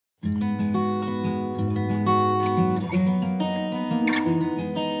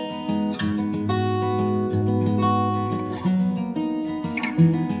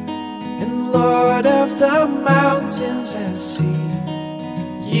mountains and sea.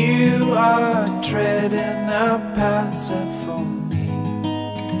 You are treading a path set for me.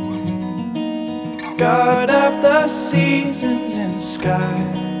 God of the seasons and sky,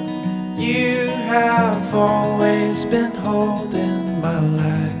 you have always been holding my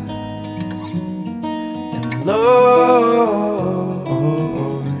life. And Lord,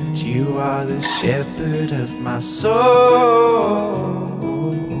 you are the shepherd of my soul.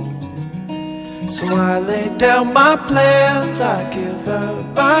 So I lay down my plans, I give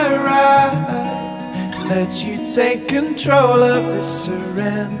up my rights, let you take control of this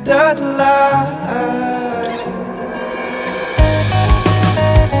surrendered life.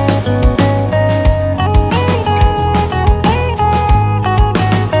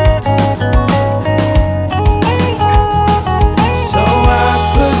 So I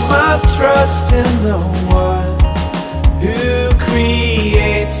put my trust in the one who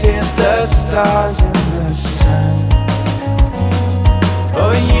created the stars and the sun.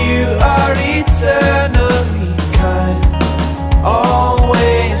 Oh, you are eternally kind,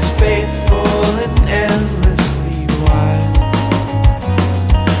 always faithful and endlessly wise.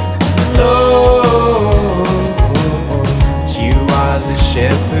 Lord, you are the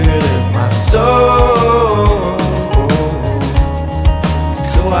shepherd of my soul.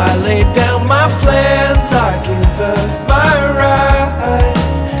 So I lay down my plans, I give up my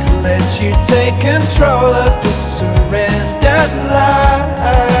rights, let you take control of this surrendered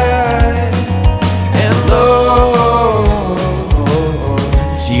life. And Lord,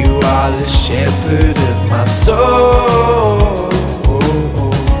 you are the shepherd of my soul.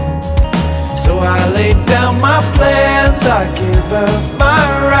 So I lay down my plans, I give up my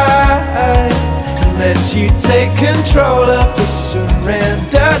rights, and let you take control of this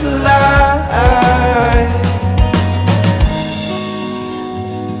surrendered life.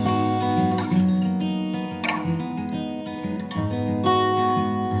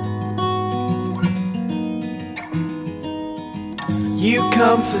 You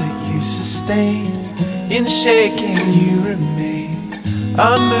comfort, you sustain, in shaking you remain,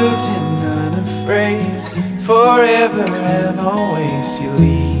 unmoved and unafraid, forever and always you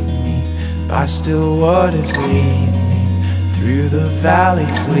lead me, by still waters lead me, through the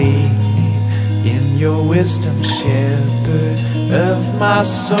valleys lead me, in your wisdom shepherd of my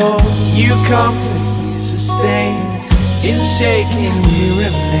soul. You comfort, you sustain, in shaking you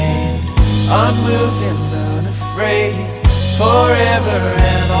remain, unmoved and unafraid, forever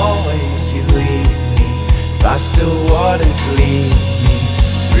and always you lead me, by still waters lead me,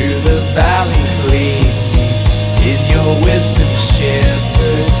 through the valleys lead me, in your wisdom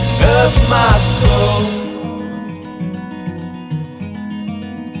shepherd of my soul.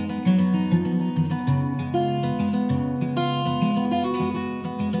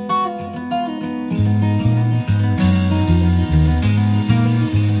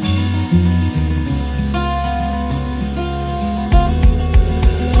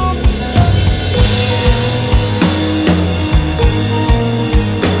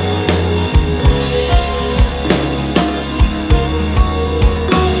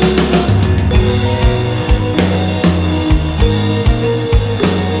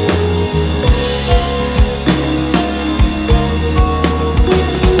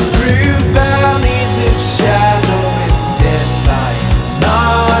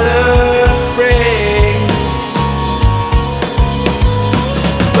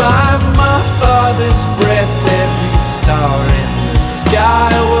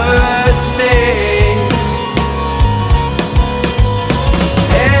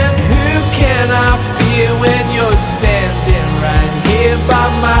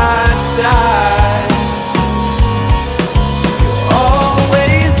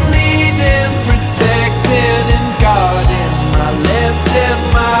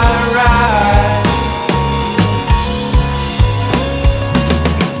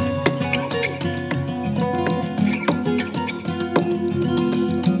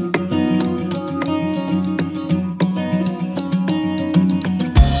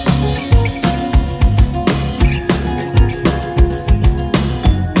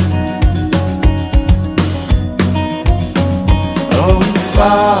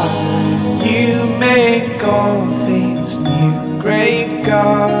 Father, you make all things new, great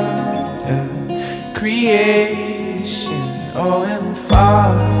God of creation. Oh, and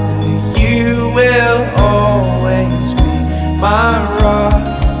Father, you will always be my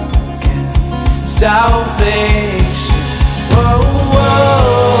rock and salvation. Whoa, whoa.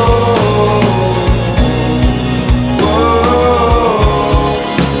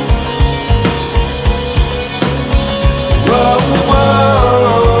 Whoa, whoa.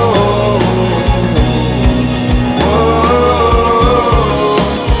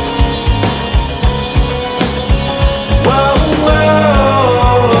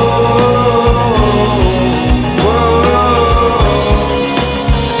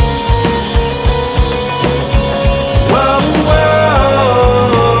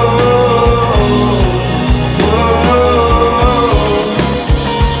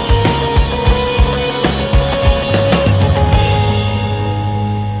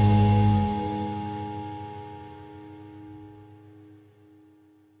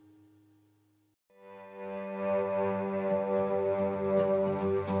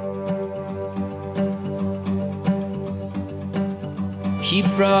 He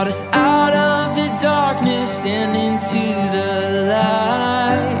brought us out of the darkness and into the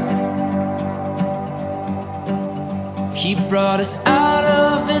light. He brought us out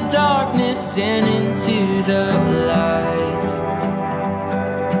of the darkness and into the light.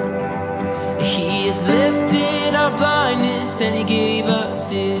 He has lifted our blindness and He gave us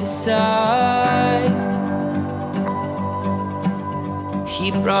His sight.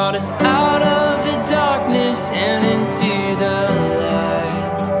 He brought us out of the darkness and into the light.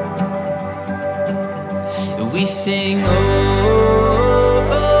 We sing, oh,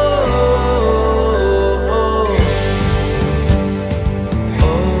 oh, oh,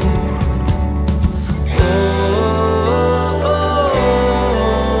 oh, oh, oh,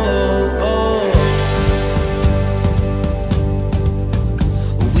 oh.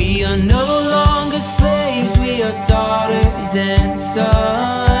 We are no longer slaves, we are daughters and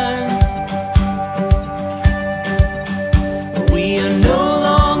sons. We are no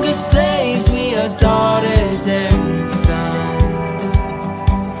longer slaves, we are daughters and sons.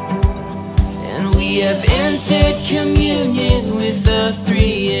 And we have entered communion with the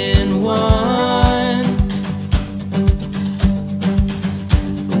Three-in-One.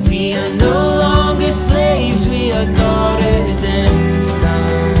 We are no longer slaves, we are daughters and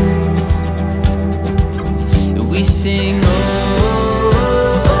sons. We sing, oh,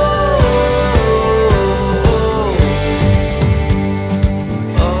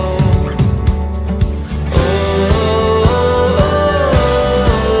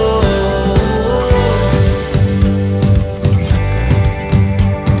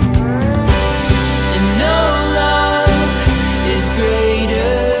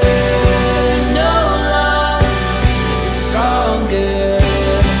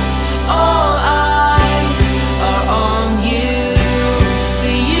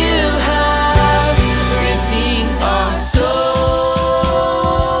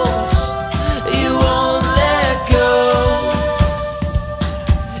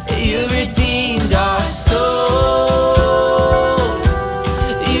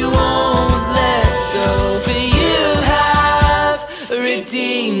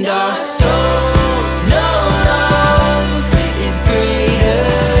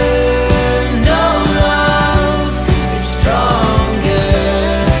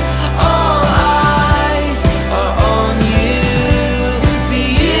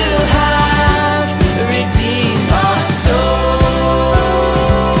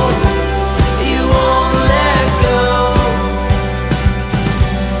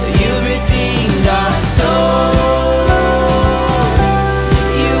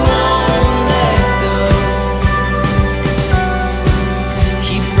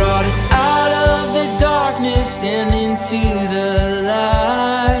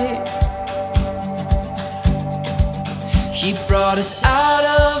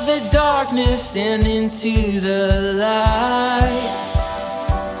 and into the light.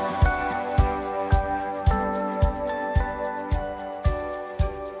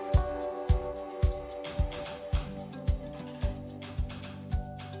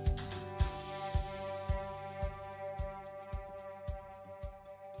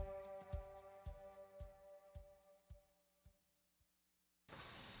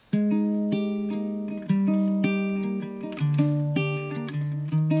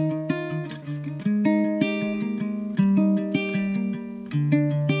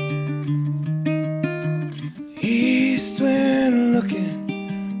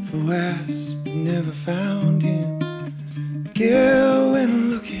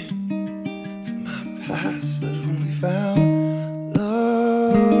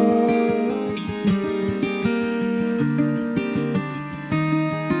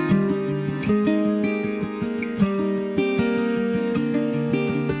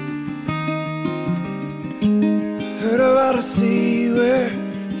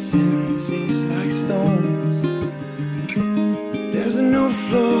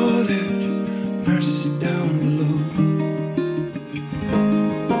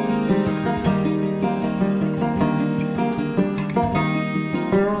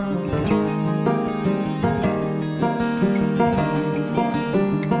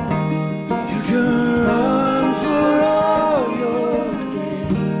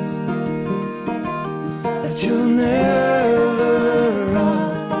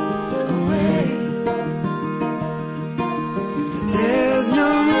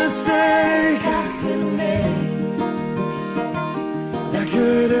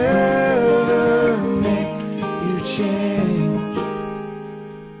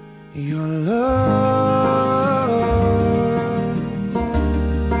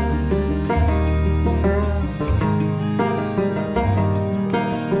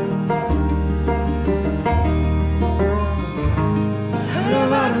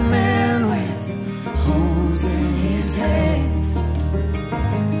 man with holes in his hands,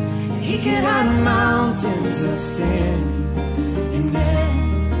 and he can hide mountains of sin. And then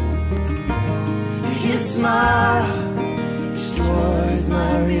his smile destroys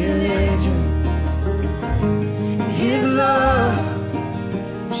my religion, and his love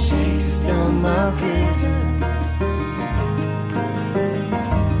shakes down my prison.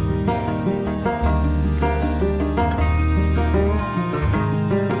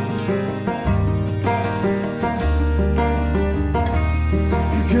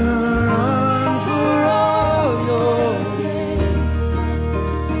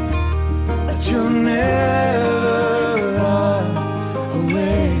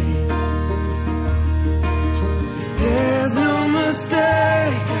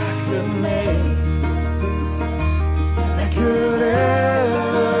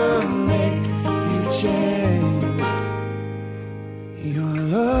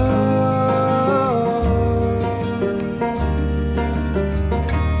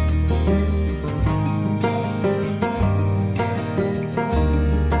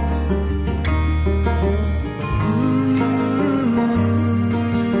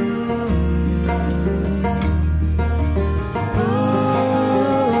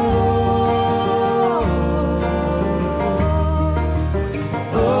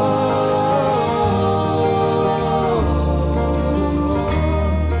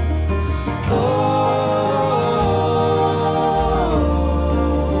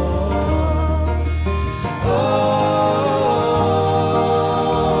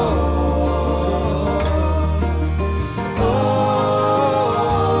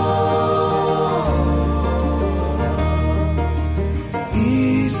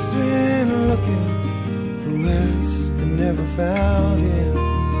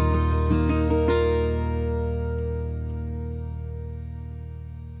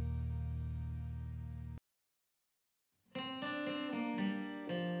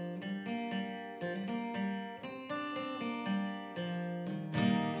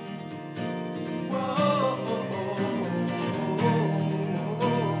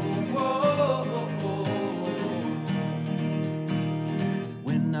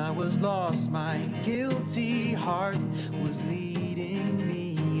 Lost, my guilty heart was leading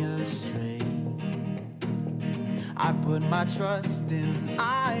me astray. I put my trust in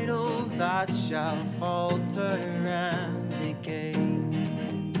idols that shall falter and decay.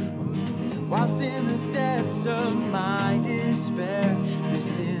 Whilst in the depths of my despair, the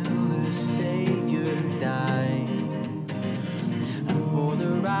sinless Savior died, and bore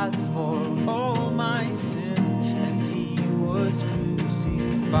the wrath for all my sin as he was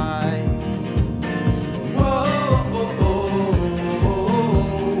crucified. Whoa, oh, oh, oh,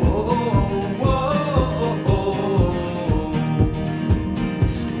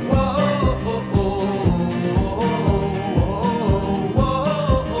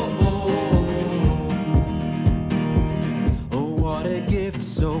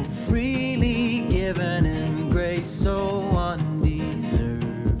 so freely given and grace so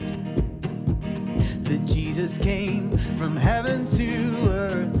undeserved, that Jesus came from heaven to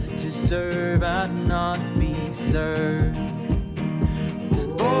earth to serve and not be served.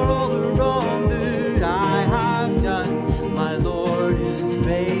 For all the wrong that I have done, my Lord has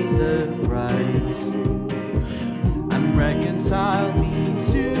paid the price and reconciled me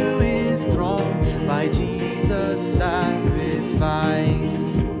to his throne by Jesus' sacrifice.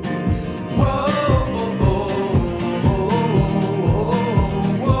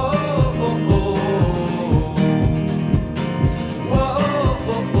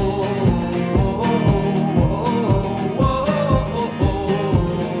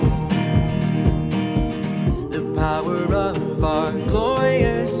 Our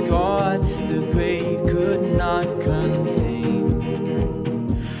glorious God, the grave could not contain.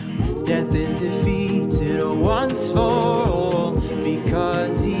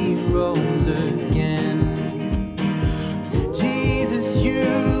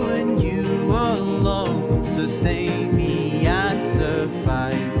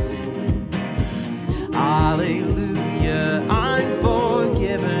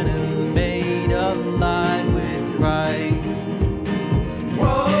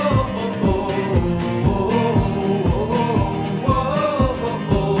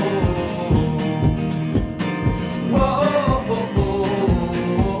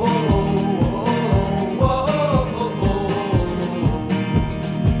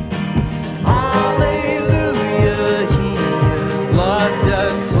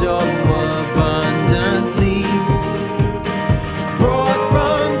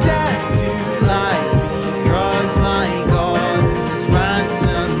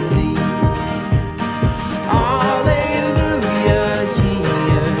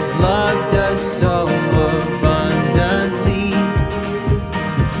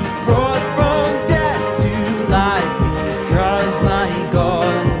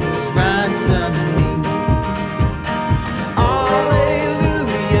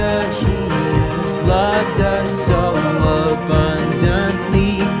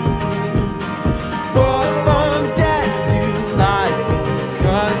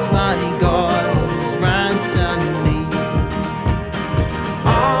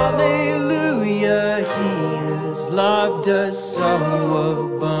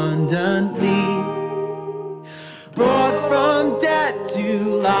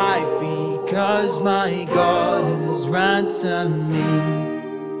 'cause my God has ransomed me.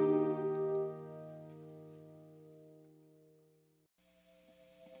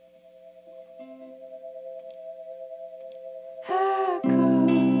 I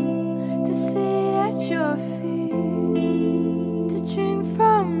come to sit at your feet, to drink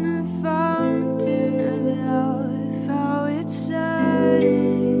from the fountain of life. How it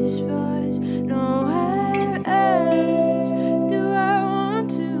satisfies. Nowhere else do I want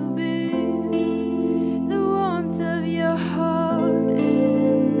to be. The warmth of your heart is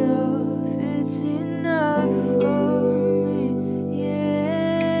enough. It's enough for me.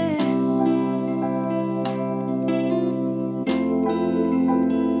 Yeah.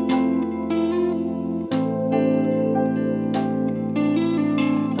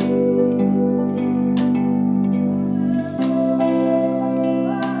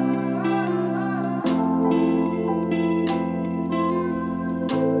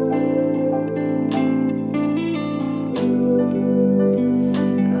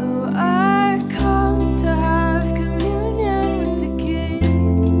 Oh, I come to have communion with the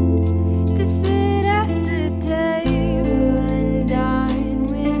King, to sit at the table and dine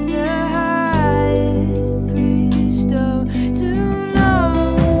with the highest priest. Oh, to know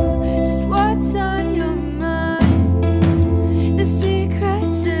just what's on your mind, the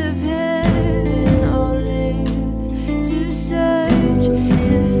secrets of heaven. I'll live to search,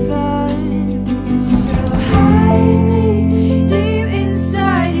 to find. So hide me deep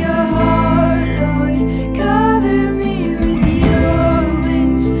inside your heart, Lord. Cover me with your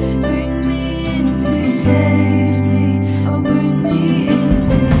wings. Bring me into safety. Oh, bring me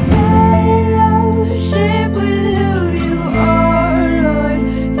into fellowship with who you are, Lord.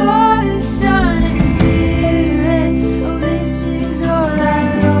 Father, Son, and Spirit. Oh, this is all I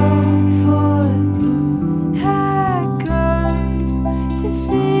long for. I come to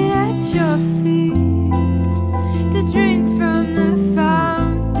sit at your feet, to drink from the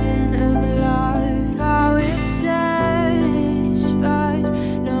fountain of life. How it satisfies.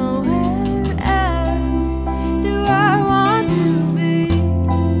 Nowhere else do I want to be.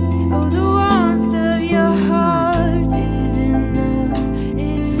 Oh, the warmth of your heart is enough.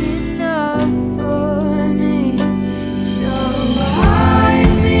 It's enough for me. So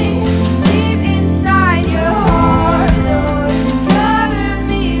hide me deep inside your heart, Lord. Cover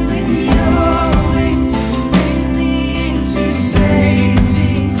me with your wings. Bring me into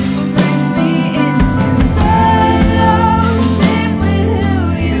safety. Bring me into fellowship with who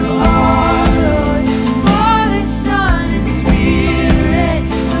you are, Lord. Father, Son, and Spirit.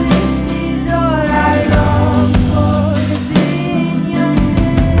 Oh, this is all I long for, to be in your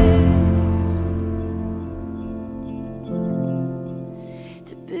midst.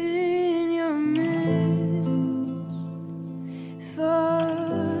 To be in your midst,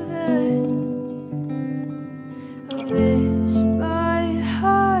 Father. Oh, this my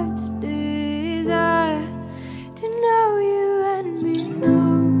heart's desire, to know you and be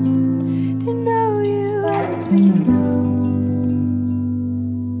known, to know you and be known.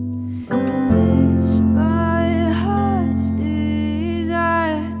 Oh, this my heart's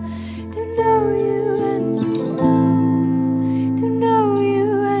desire, to know you and be known, to know you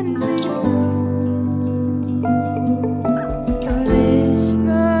and be known. Oh, this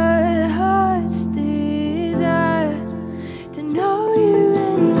my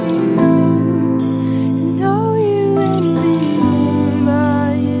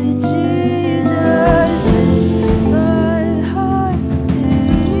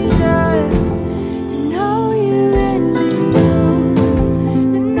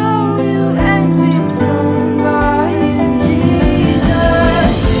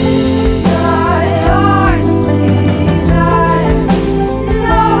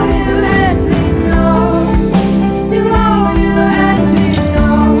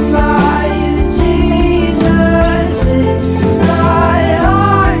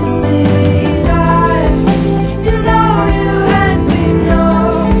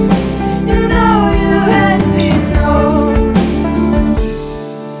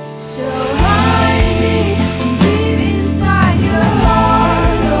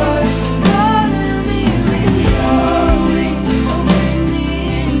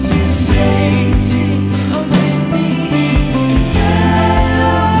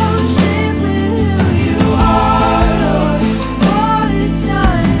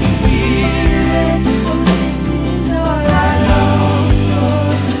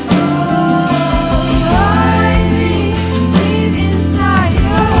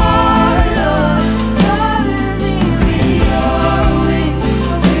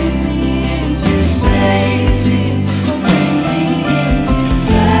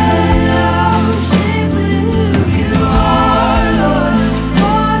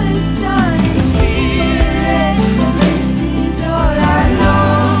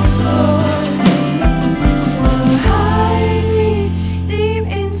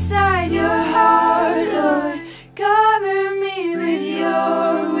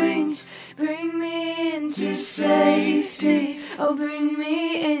bring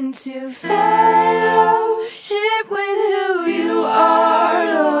me into fellowship with who you are,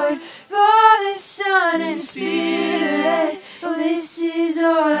 Lord. Father, Son, and Spirit, oh, this is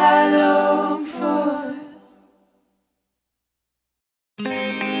all I long for.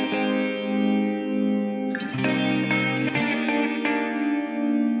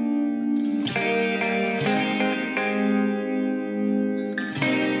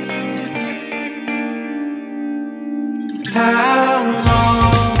 How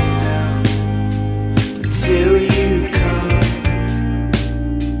long now until you come,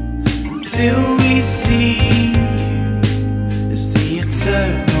 until we see you as the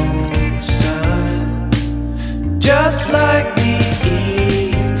eternal sun, just like the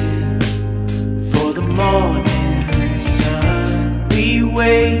evening for the morning sun, we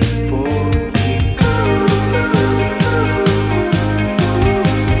wait for you.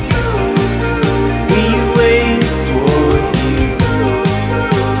 We wait for you.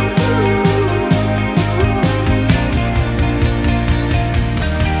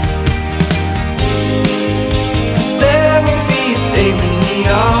 'Cause there will be a day when we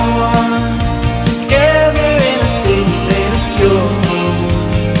are one, together in a city made of pure gold.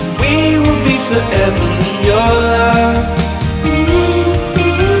 We will be forever in your love.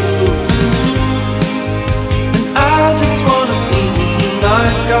 And I just wanna be with you, my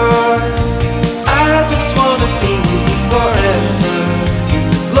God. I just wanna be with you forever, in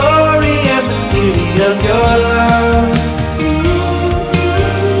the glory and the beauty of your love.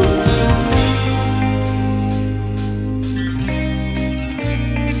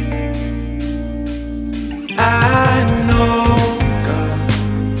 I know, God,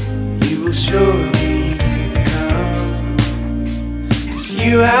 you will surely come, 'cause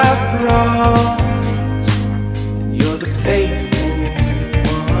you have promised, and you're the faithful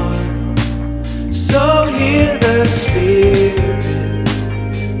one. So hear the Spirit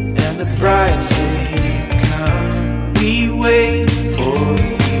and the bride say, come. We wait for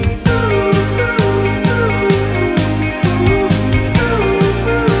you.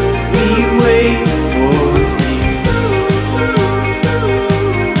 We wait for you.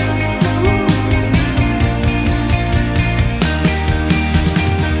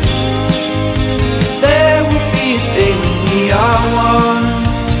 'Cause there will be a day when we are one,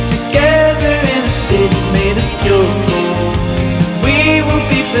 together in a city made of pure gold. We will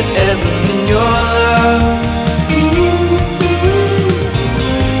be forever in your love.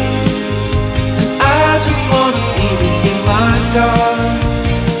 And I just wanna be with you, my God.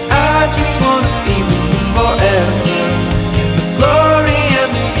 I just wanna be with you forever, in the glory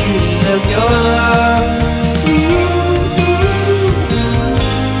and the beauty of your love.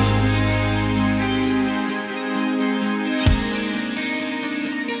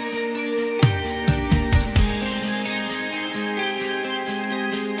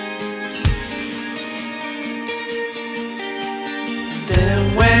 Then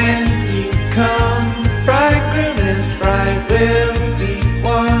when you come, bridegroom and bride will be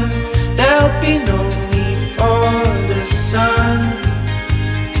one. There'll be no need for the sun,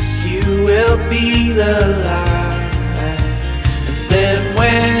 'cause you will be the light. And then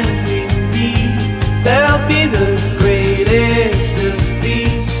when we meet, there'll be the greatest of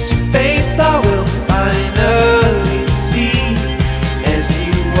feasts. Your face I will finally see, as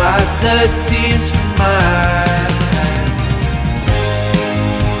you wipe the tears from my eyes.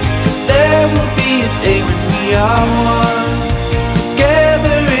 'Cause there will be a day when we are one,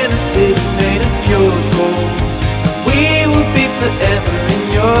 together in a city made of pure gold. We will be forever in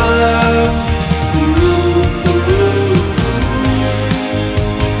your love.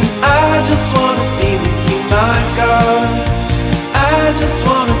 And I just wanna be with you, my God. I just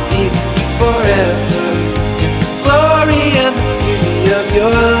wanna be with you forever, in the glory and the beauty of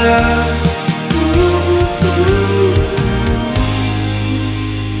your love.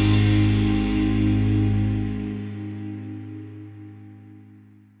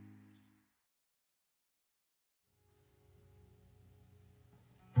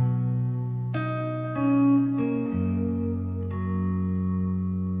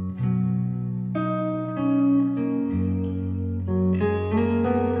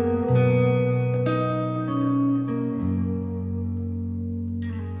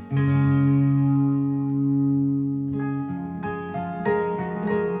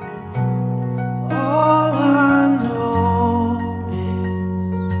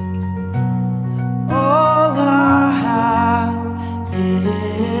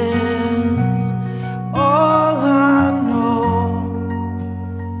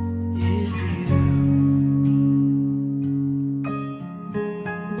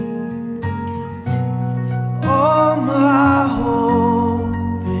 all my hope.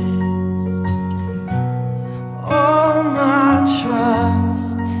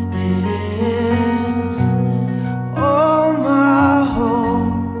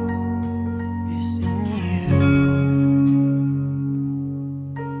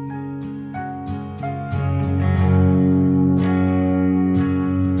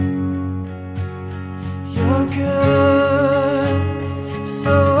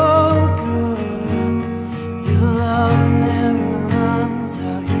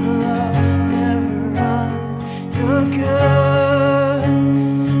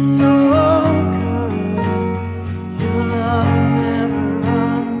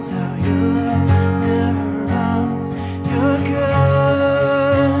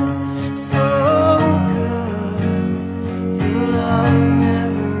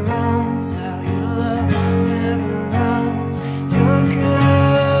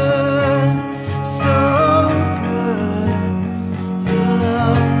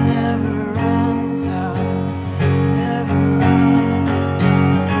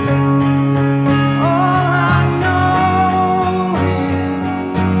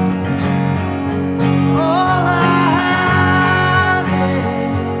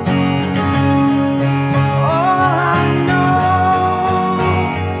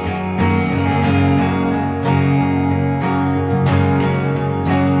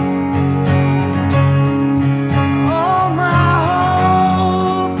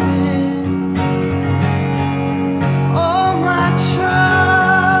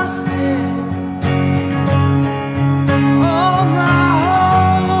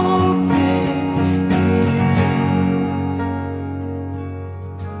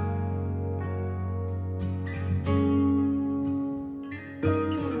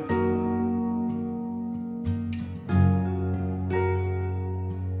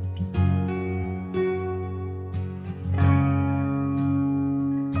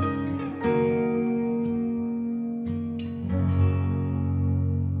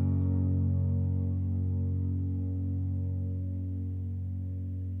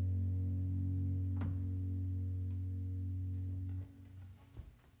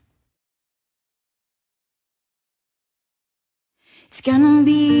 It's gonna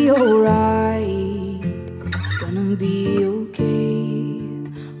be alright, it's gonna be okay.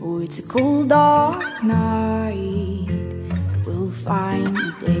 Oh, it's a cold dark night, but we'll find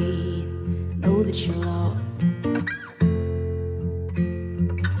a day. Know that you're loved,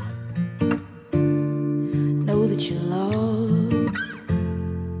 know that you're loved.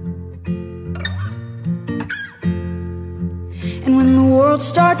 And when the world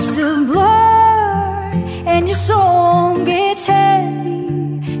starts to blur and your soul gets heavy,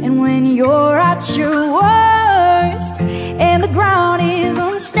 and when you're at your worst and the ground is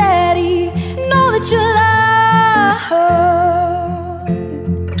unsteady, know that you're loved,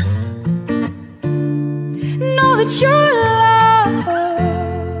 know that you're loved.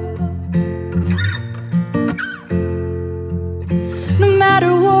 No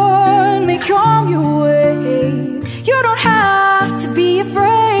matter what may come your way, you don't have to be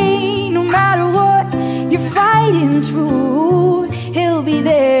afraid. No matter what you're fighting through, He'll be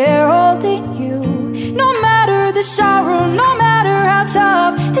there holding you. No matter the sorrow, no matter how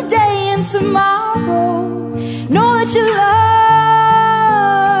tough today and tomorrow, know that you're loved.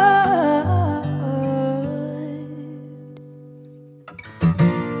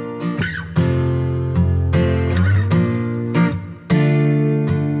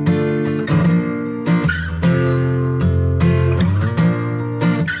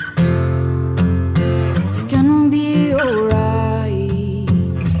 It's gonna be alright,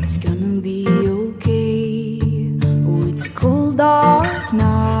 it's gonna be okay. Oh, it's a cold dark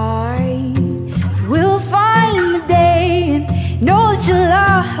night, we'll find the day and know that you're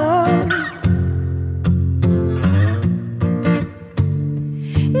loved,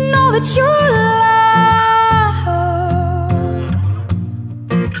 know that you're loved.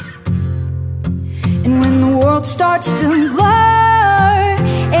 And when the world starts to blur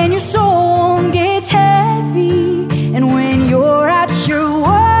and your soul gets heavy, and when you're at your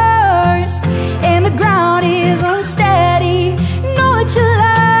worst and the ground is unsteady, know that you're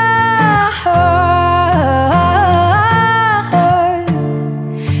loved,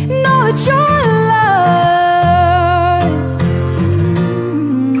 know that you're loved.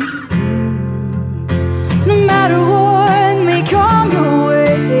 No matter what may come your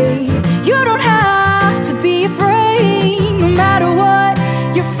way, you don't have to be afraid. No matter what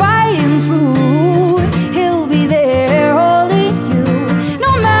you're fighting through, He'll be there holding you.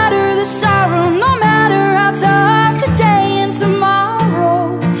 No matter the sorrow, no matter how tough today and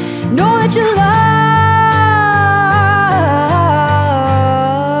tomorrow, know that you're loved.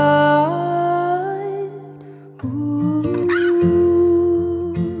 Ooh,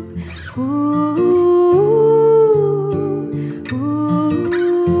 ooh, ooh,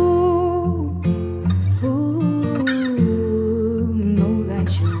 ooh, know that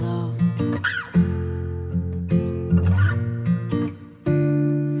you're loved,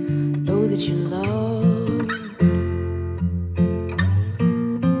 know that you're loved.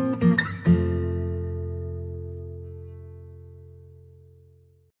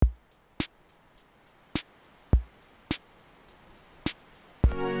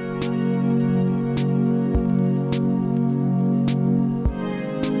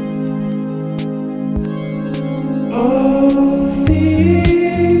 Oh,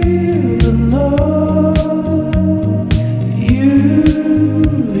 feel the Lord. You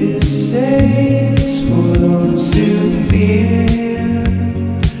is saints for those who fear,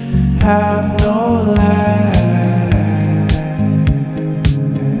 have no lack.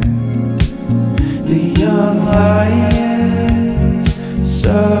 The young lions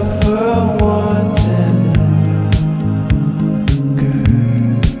suffer want and hunger,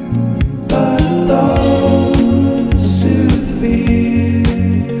 but those who fear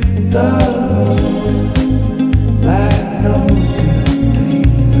the Lord lack no good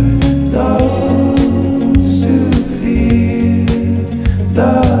thing. But those who fear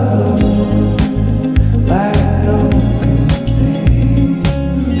the Lord lack no good thing.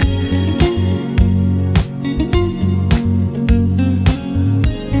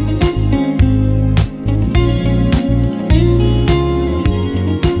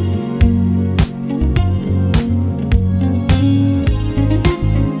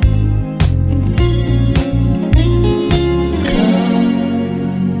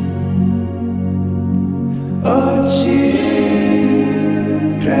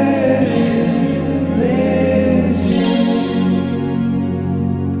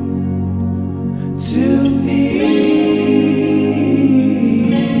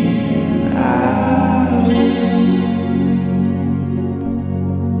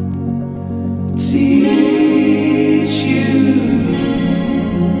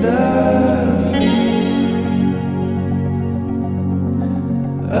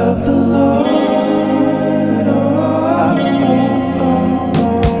 of the Lord.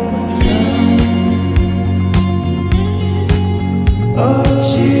 Oh,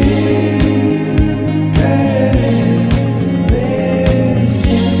 children,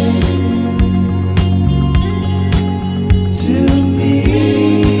 listen to me.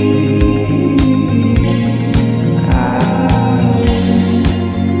 I'll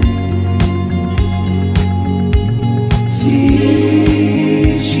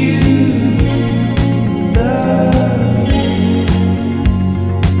teach you.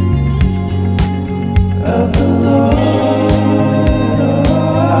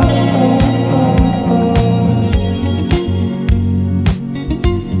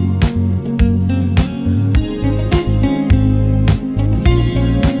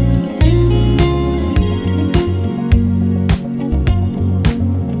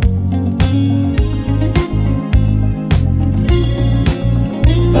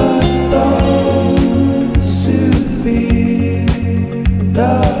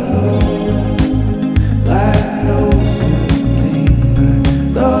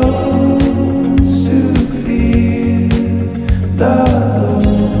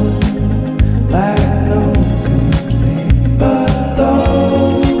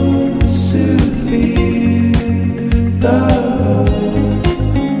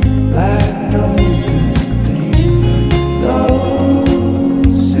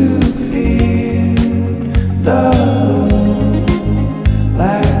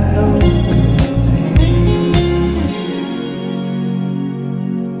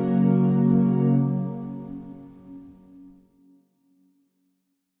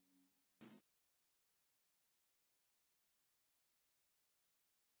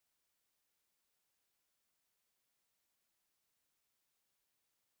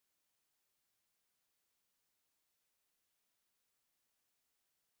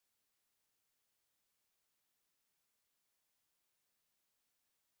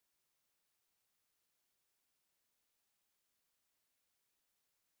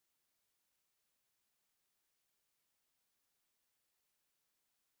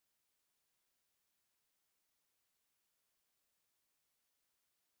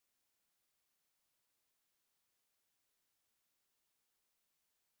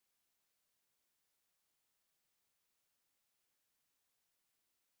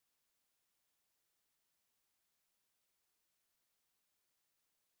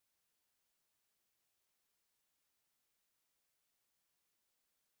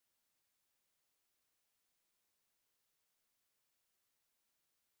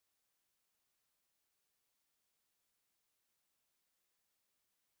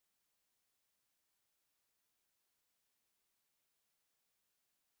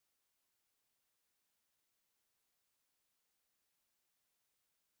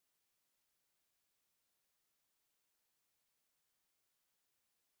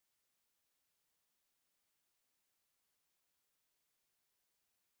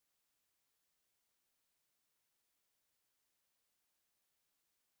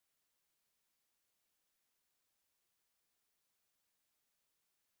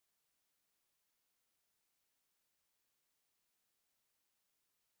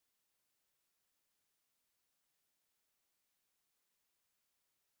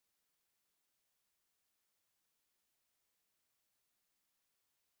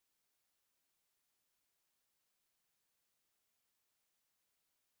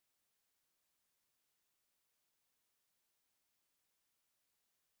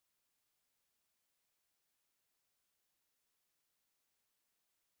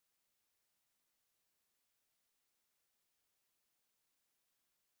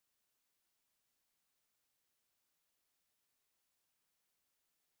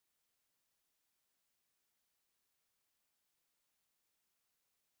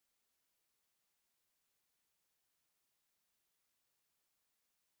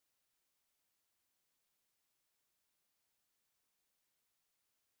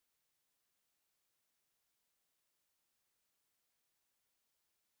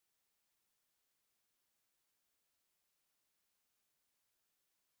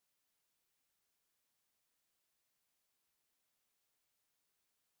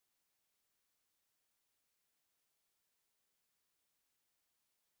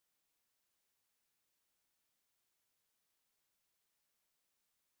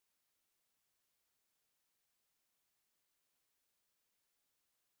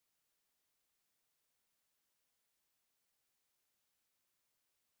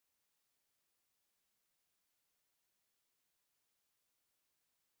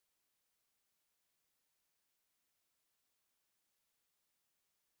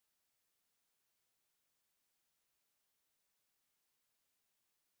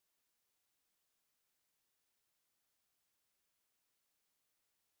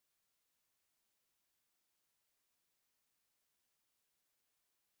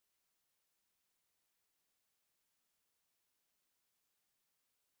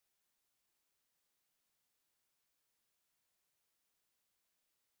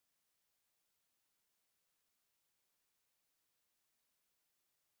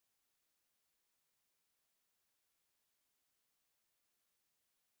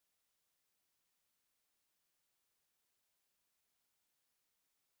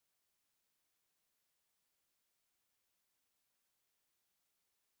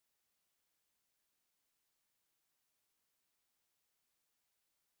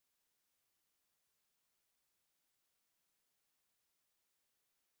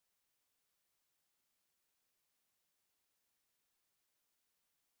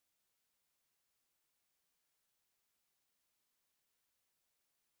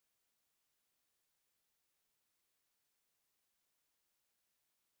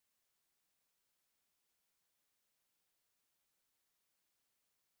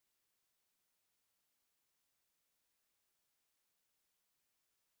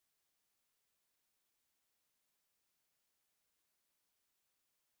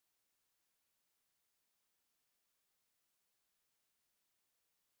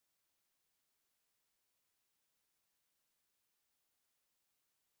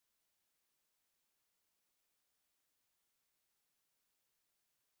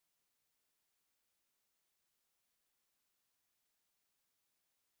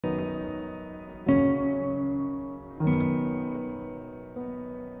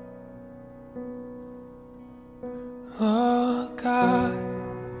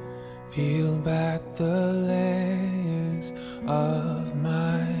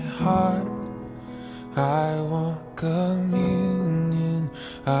 my heart. I want communion,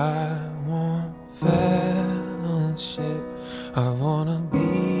 I want fellowship. I wanna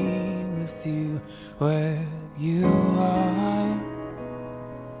be with you where you are.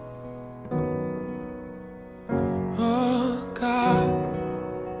 Oh God,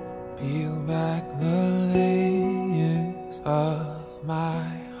 peel back the layers of my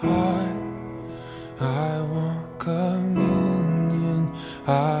heart. I want communion,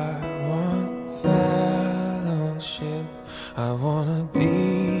 I want fellowship. I wanna be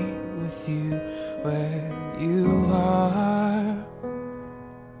with you where you are.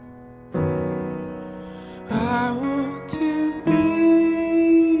 I want to be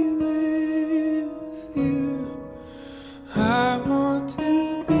with you. I want to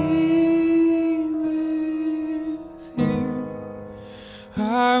be with you.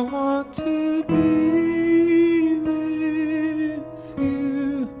 I want to be with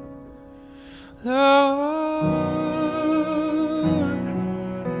you, Lord.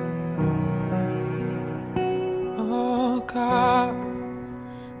 Oh God,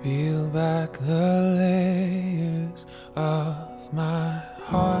 peel back the layers of my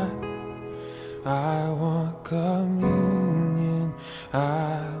heart. I want communion,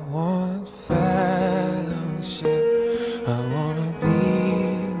 I want fellowship. I wanna be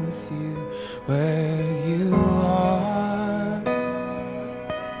with you where you are.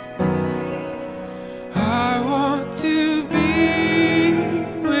 I want to be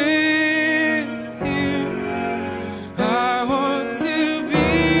with you. I want to be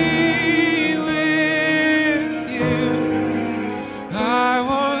with you. I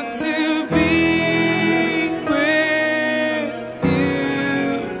want to be with you,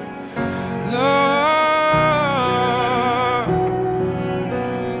 Lord.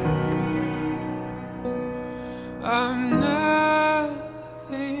 I'm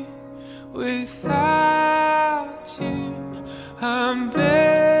nothing without you. I'm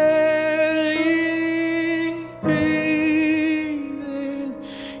barely breathing.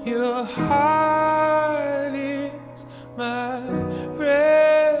 Your heart is my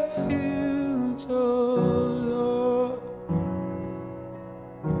refuge, oh Lord.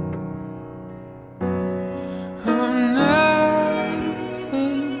 I'm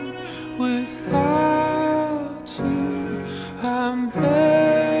nothing without you. I'm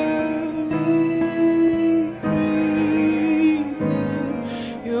barely breathing.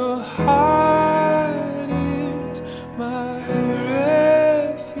 Your heart is my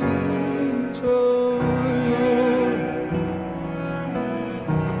refuge, oh Lord.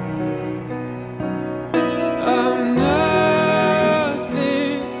 I'm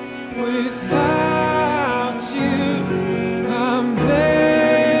nothing without you. I'm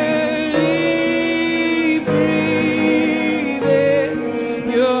barely breathing.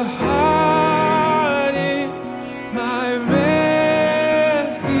 Your heart is my refuge,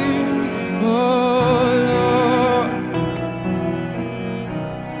 oh Lord.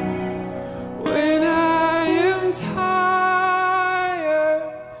 When I am tired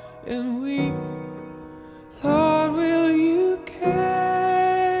and weak, Lord, will you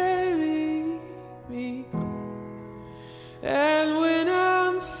carry me? And when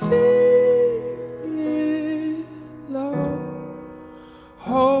I'm feeling low,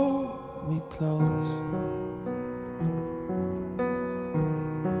 hold me close.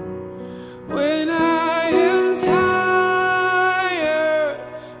 When I am tired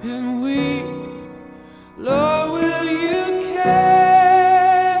and weak, Lord, will you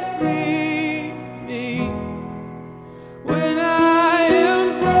carry me? When I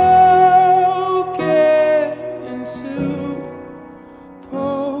am broken in two,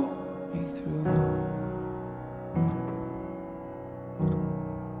 pull me through.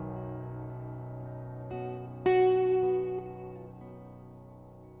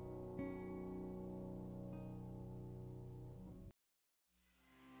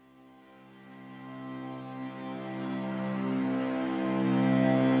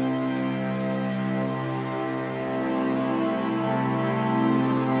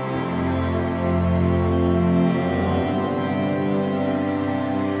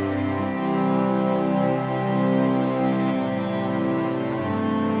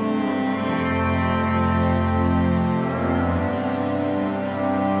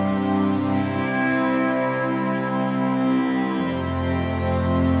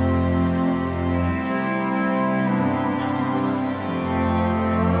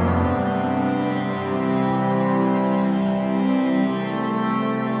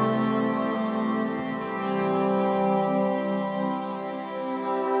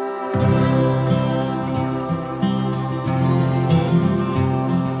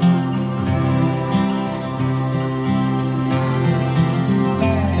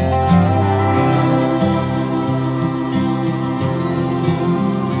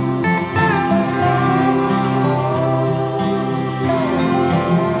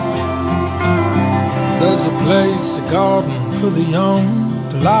 place, a garden for the young,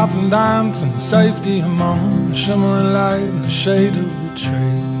 to laugh and dance and safety among the shimmering light and the shade of the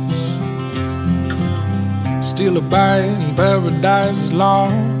trees. Steal a bite and paradise is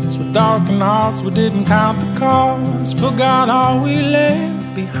lost. With darkened hearts we didn't count the cost, forgot all we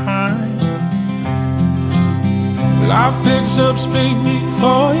left behind. Life picks up speed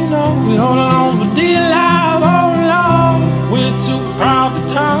before you know, we hold on for dear life, oh Lord. We're too proud to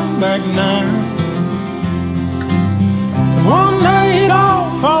turn back now. One day it all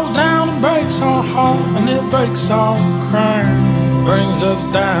falls down and breaks our heart, and it breaks our crown, brings us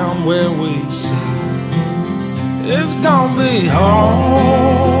down where we sit. It's gonna be alright.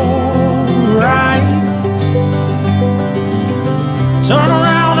 Turn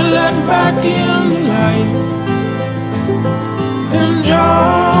around and let back in the light, and joy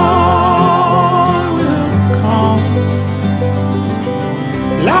will come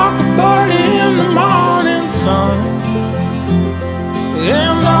like a bird in the morning sun,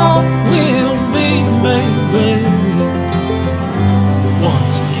 and all will be made well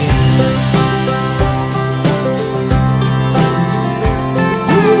once again.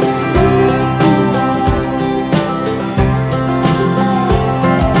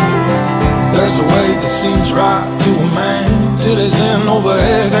 There's a way that seems right to a man, till he's in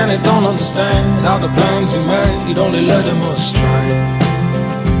overhead and he don't understand how the plans he made only led him astray.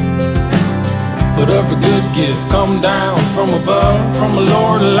 But every good gift come down from above, from the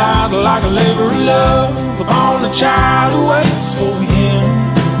Lord alive, like a labor of love upon the child who waits for him.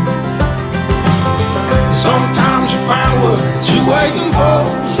 Sometimes you find what you're waiting for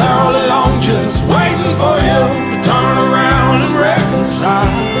is all along, just waiting for you to turn around and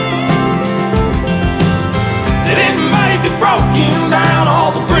reconcile. That it may be broken down,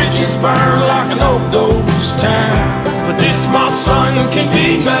 all the bridges burn like an old ghost town, but this my son can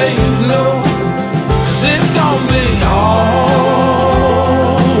be made new. It's gonna be alright.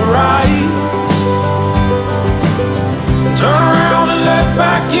 Turn around and let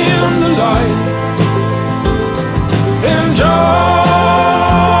back in the light, and joy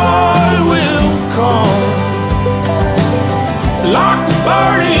will come like a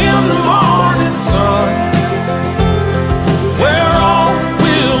bird in the morning sun, where all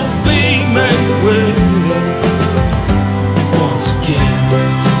will be made well once again.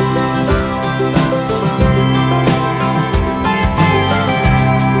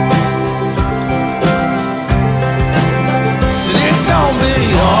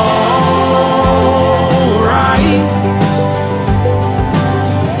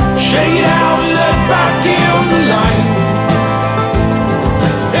 Shade out and let back in the light,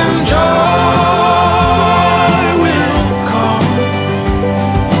 and joy will come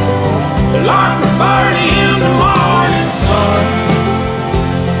like a bird in the morning sun,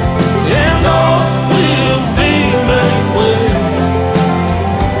 and all will be made well,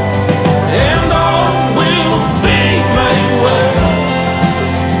 and all will be made well,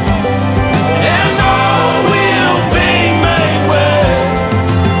 and all will be made well.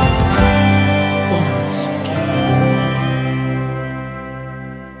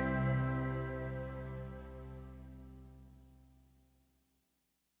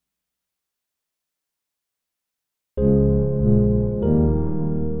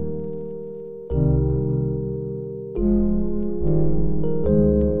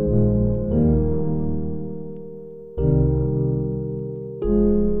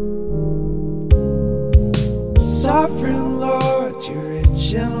 Sovereign Lord, you're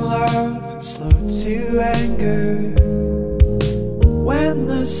rich in love and slow to anger. When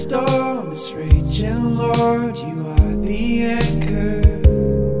the storm is raging, Lord, you are the anchor.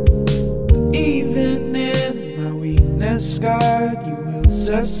 Even in my weakness, God, you will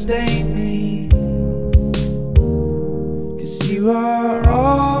sustain me, 'cause you are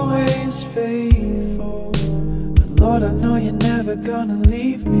always faithful. But Lord, I know you're never gonna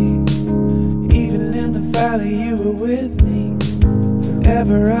leave me. Even in the valley you were with me.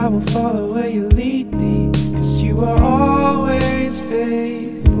 Forever I will follow where you lead me, 'cause you are always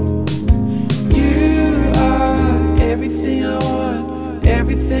faithful. You are everything I want.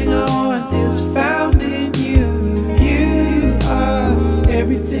 Everything I want is found in you. You are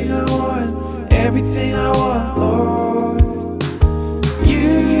everything I want. Everything I want, Lord.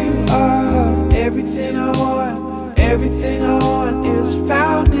 You are everything I want. Everything I want is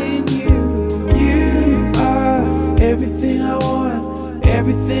found in you. You are everything I want,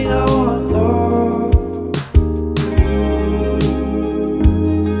 everything I want, Lord.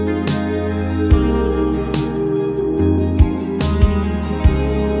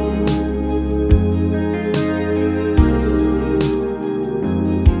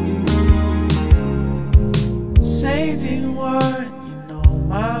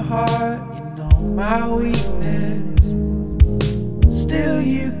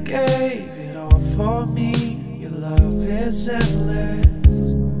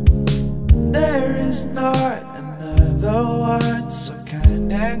 is not another one so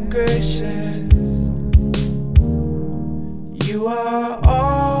kind and gracious. You are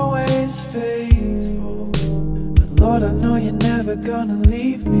always faithful, but Lord, I know you're never gonna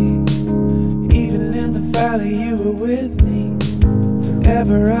leave me. Even in the valley you were with me.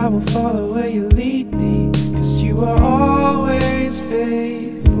 Forever I will follow where you lead me, 'cause you are always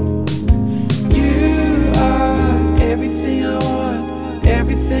faithful. You are everything I want.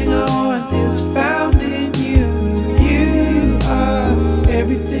 Everything I want is found in you. You are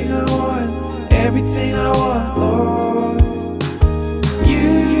everything I want. Everything I want, Lord.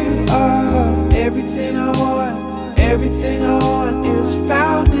 You are everything I want. Everything I want is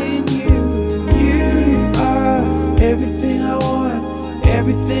found in you. You are everything I want.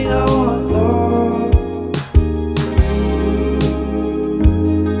 Everything I want, Lord.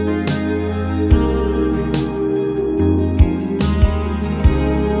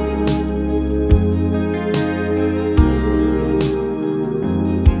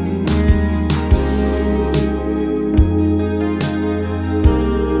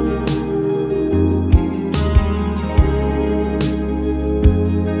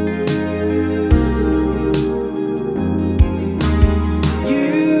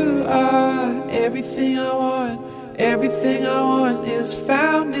 Everything I want is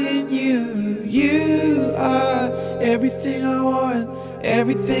found in you. You are everything I want.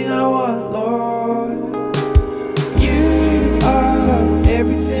 Everything I want, Lord. You are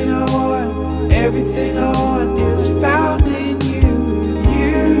everything I want. Everything I want is found in you.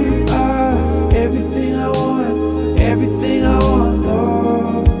 You are everything I want. Everything I want, Lord.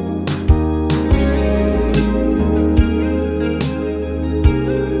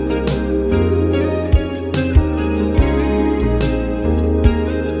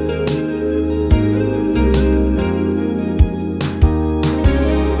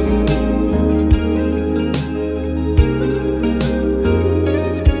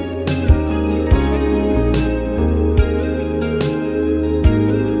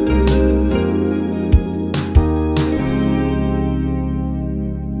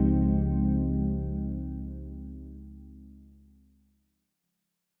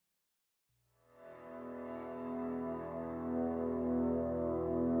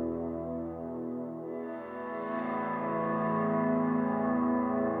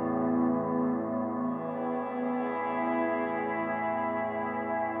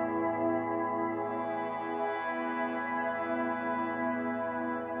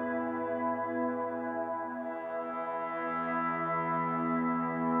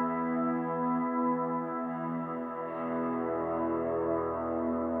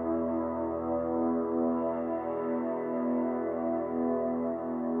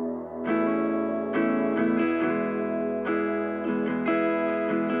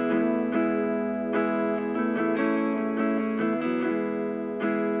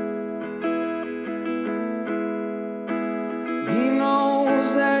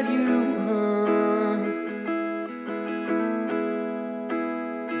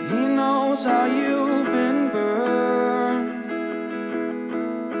 How you've been burned.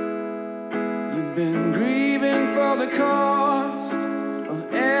 You've been grieving for the cost of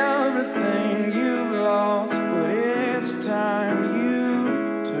everything you've lost, but it's time you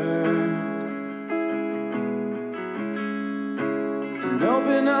turned and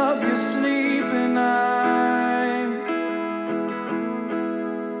open up your sleeping eyes.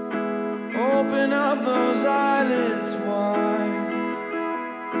 Open up those eyelids wide.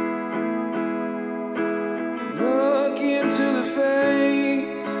 Look into the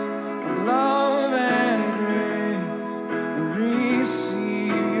face of love and grace and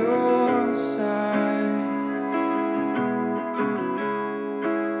receive your sight.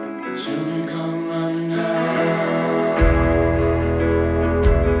 Children, come running now.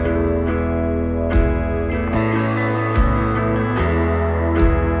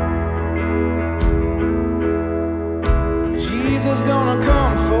 Jesus gonna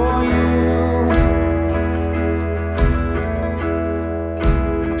come for you.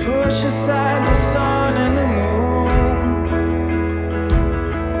 Push aside the sun and the moon.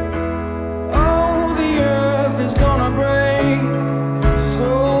 Oh, the earth is gonna break.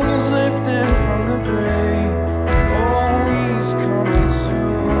 Souls lifted from the grave. Oh, he's coming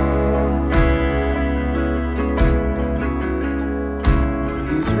soon.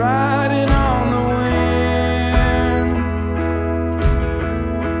 He's riding on the wind.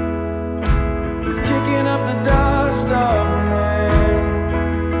 He's kicking up the dust off